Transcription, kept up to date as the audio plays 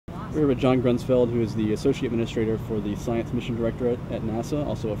We're with John Grunsfeld, who is the Associate Administrator for the Science Mission Directorate at NASA,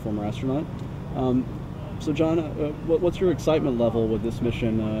 also a former astronaut. So John, what's your excitement level with this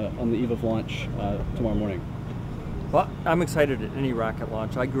mission on the eve of launch tomorrow morning? Well, I'm excited at any rocket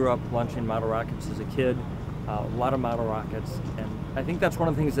launch. I grew up launching model rockets as a kid, a lot of model rockets, and I think that's one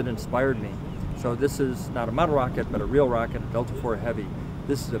of the things that inspired me. So this is not a model rocket, but a real rocket, a Delta IV Heavy.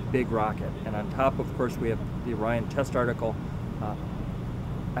 This is a big rocket, and on top, of course, we have the Orion test article.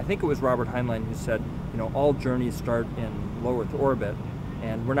 I think it was Robert Heinlein who said, you know, all journeys start in low Earth orbit,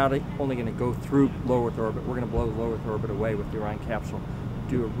 and we're not only going to go through low Earth orbit, we're going to blow low Earth orbit away with the Orion capsule,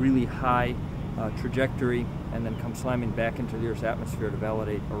 do a really high trajectory, and then come slamming back into the Earth's atmosphere to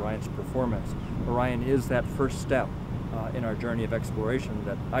validate Orion's performance. Orion is that first step in our journey of exploration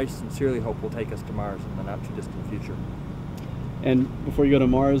that I sincerely hope will take us to Mars in the not too distant future. And before you go to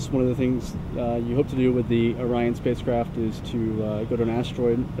Mars, one of the things you hope to do with the Orion spacecraft is to go to an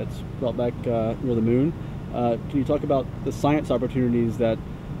asteroid that's brought back near the moon. Can you talk about the science opportunities that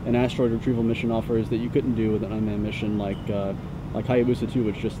an asteroid retrieval mission offers that you couldn't do with an unmanned mission like Hayabusa 2,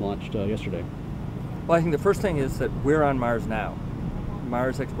 which just launched yesterday? Well, I think the first thing is that we're on Mars now.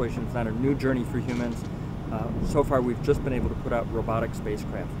 Mars exploration is not a new journey for humans. So far, we've just been able to put out robotic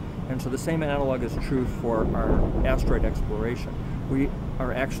spacecraft. And so the same analog is true for our asteroid exploration. We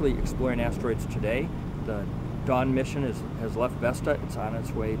are actually exploring asteroids today. The Dawn mission has left Vesta. It's on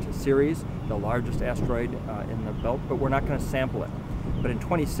its way to Ceres, the largest asteroid in the belt, but we're not going to sample it. But in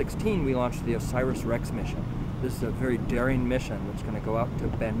 2016, we launched the OSIRIS-REx mission. This is a very daring mission that's going to go out to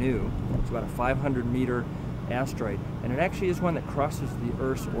Bennu. It's about a 500-meter asteroid, and it actually is one that crosses the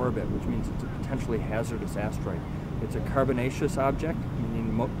Earth's orbit, which means it's a potentially hazardous asteroid. It's a carbonaceous object, meaning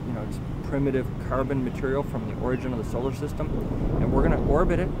it's primitive carbon material from the origin of the solar system, and we're going to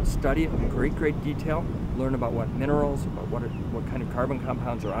orbit it, study it in great detail, learn about what minerals, about what kind of carbon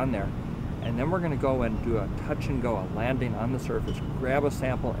compounds are on there, and then we're going to go and do a touch and go, a landing on the surface, grab a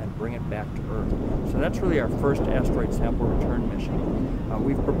sample and bring it back to Earth. So that's really our first asteroid sample return mission.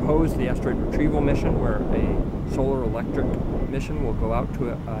 We've proposed the asteroid retrieval mission, where a solar electric mission will go out to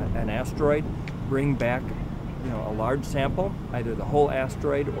an asteroid, bring back a large sample, either the whole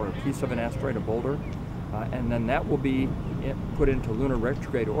asteroid or a piece of an asteroid, a boulder, and then that will be put into lunar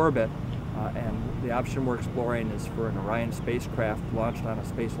retrograde orbit, and the option we're exploring is for an Orion spacecraft launched on a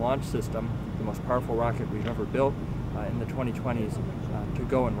space launch system, the most powerful rocket we've ever built in the 2020s, to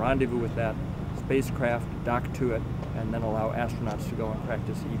go and rendezvous with that spacecraft, dock to it, and then allow astronauts to go and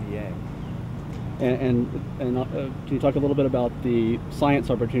practice EVA. And can you talk a little bit about the science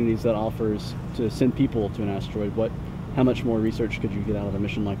opportunities that offers to send people to an asteroid? How much more research could you get out of a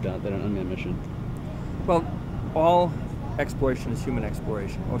mission like that than an unmanned mission? Well, all exploration is human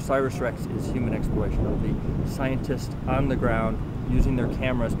exploration. OSIRIS-REx is human exploration. It'll be scientists on the ground using their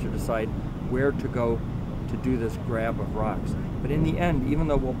cameras to decide where to go to do this grab of rocks. But in the end, even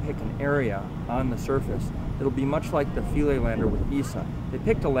though we'll pick an area on the surface, it'll be much like the Philae lander with ESA. They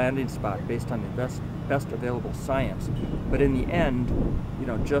picked a landing spot based on the best available science, but in the end,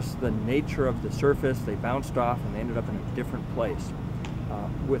 just the nature of the surface, they bounced off and they ended up in a different place.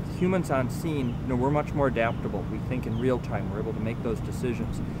 With humans on scene, we're much more adaptable. We think in real time. We're able to make those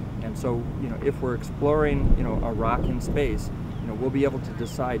decisions. And so, if we're exploring, a rock in space, we'll be able to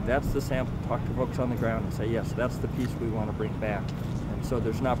decide that's the sample, talk to folks on the ground and say, yes, that's the piece we want to bring back. And so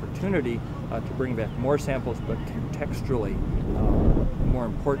there's an opportunity to bring back more samples, but contextually more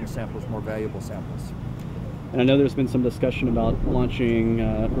important samples, more valuable samples. And I know there's been some discussion about launching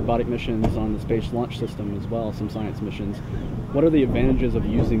robotic missions on the Space Launch System as well, some science missions. What are the advantages of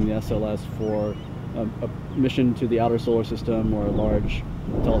using the SLS for a mission to the outer solar system or a large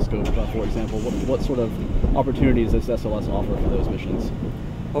telescope, for example? What sort of opportunities does SLS offer for those missions?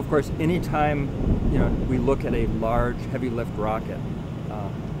 Well, of course, anytime we look at a large, heavy lift rocket,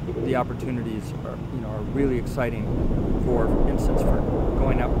 the opportunities are really exciting. For instance, for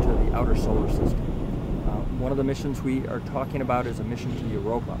going out to the outer solar system. One of the missions we are talking about is a mission to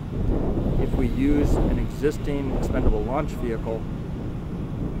Europa. If we use an existing expendable launch vehicle,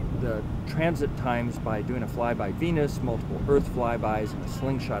 the transit times by doing a flyby Venus, multiple Earth flybys, and a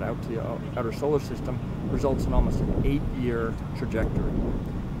slingshot out to the outer solar system results in almost an 8-year trajectory.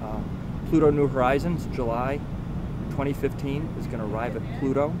 Pluto New Horizons, July 2015, is going to arrive at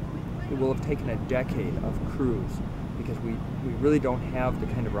Pluto. It will have taken a decade of cruise because we really don't have the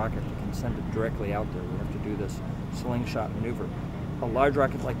kind of rocket that can send it directly out there. We have to do this slingshot maneuver. A large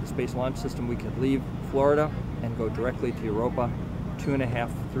rocket like the Space Launch System, we could leave Florida and go directly to Europa, 2.5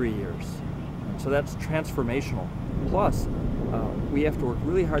 to 3 years. And so that's transformational. Plus, we have to work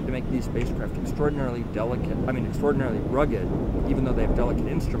really hard to make these spacecraft extraordinarily rugged, even though they have delicate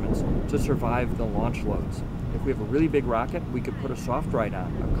instruments, to survive the launch loads. If we have a really big rocket, we could put a soft ride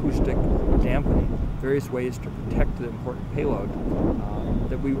on, acoustic dampening, various ways to protect the important payload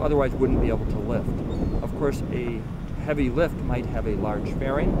that we otherwise wouldn't be able to lift. Of course, a heavy lift might have a large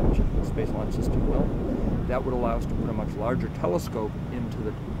fairing, which the Space Launch System will. That would allow us to put a much larger telescope into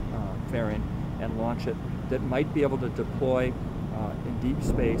the fairing and launch it, that might be able to deploy in deep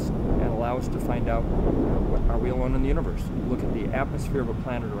space and allow us to find out, are we alone in the universe? Look at the atmosphere of a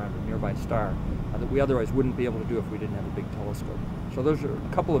planet around a nearby star that we otherwise wouldn't be able to do if we didn't have a big telescope. So those are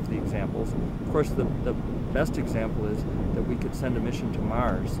a couple of the examples. Of course, the best example is that we could send a mission to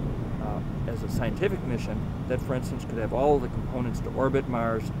Mars as a scientific mission that, for instance, could have all of the components to orbit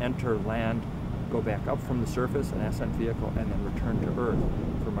Mars, enter, land, go back up from the surface, an ascent vehicle, and then return to Earth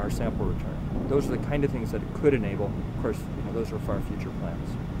for Mars sample return. Those are the kind of things that it could enable. Of course, those are far future plans.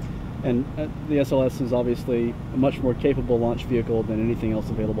 And the SLS is obviously a much more capable launch vehicle than anything else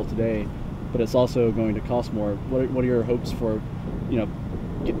available today, but it's also going to cost more. What are your hopes for,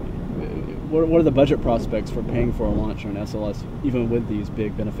 what are the budget prospects for paying for a launch on SLS, even with these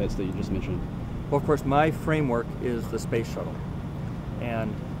big benefits that you just mentioned? Well, of course, my framework is the space shuttle,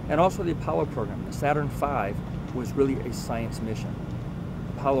 and also the Apollo program. The Saturn V was really a science mission.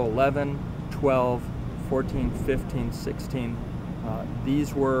 Apollo 11, 12, 14, 15, 16,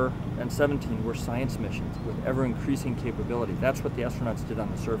 these were, and 17 were science missions with ever-increasing capability. That's what the astronauts did on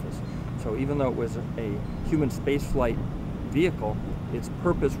the surface. So even though it was a human spaceflight vehicle, its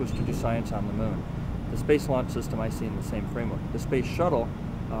purpose was to do science on the moon. The Space Launch System I see in the same framework. The Space Shuttle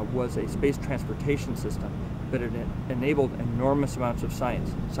was a space transportation system, but it enabled enormous amounts of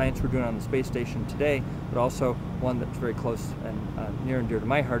science. Science we're doing on the space station today, but also one that's very close and near and dear to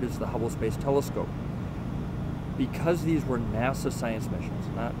my heart is the Hubble Space Telescope. Because these were NASA science missions,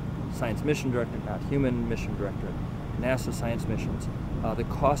 not Science Mission Directorate, not Human Mission Directorate, NASA science missions, the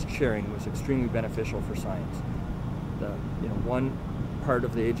cost sharing was extremely beneficial for science. One part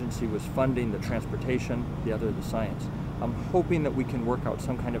of the agency was funding the transportation, the other the science. I'm hoping that we can work out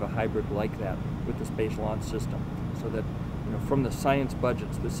some kind of a hybrid like that with the Space Launch System, so that from the science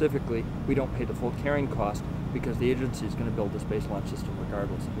budget specifically, we don't pay the full carrying cost because the agency is going to build the Space Launch System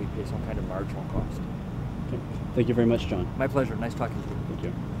regardless, and we pay some kind of marginal cost. Okay. Thank you very much, John. My pleasure. Nice talking to you. Thank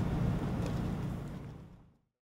you.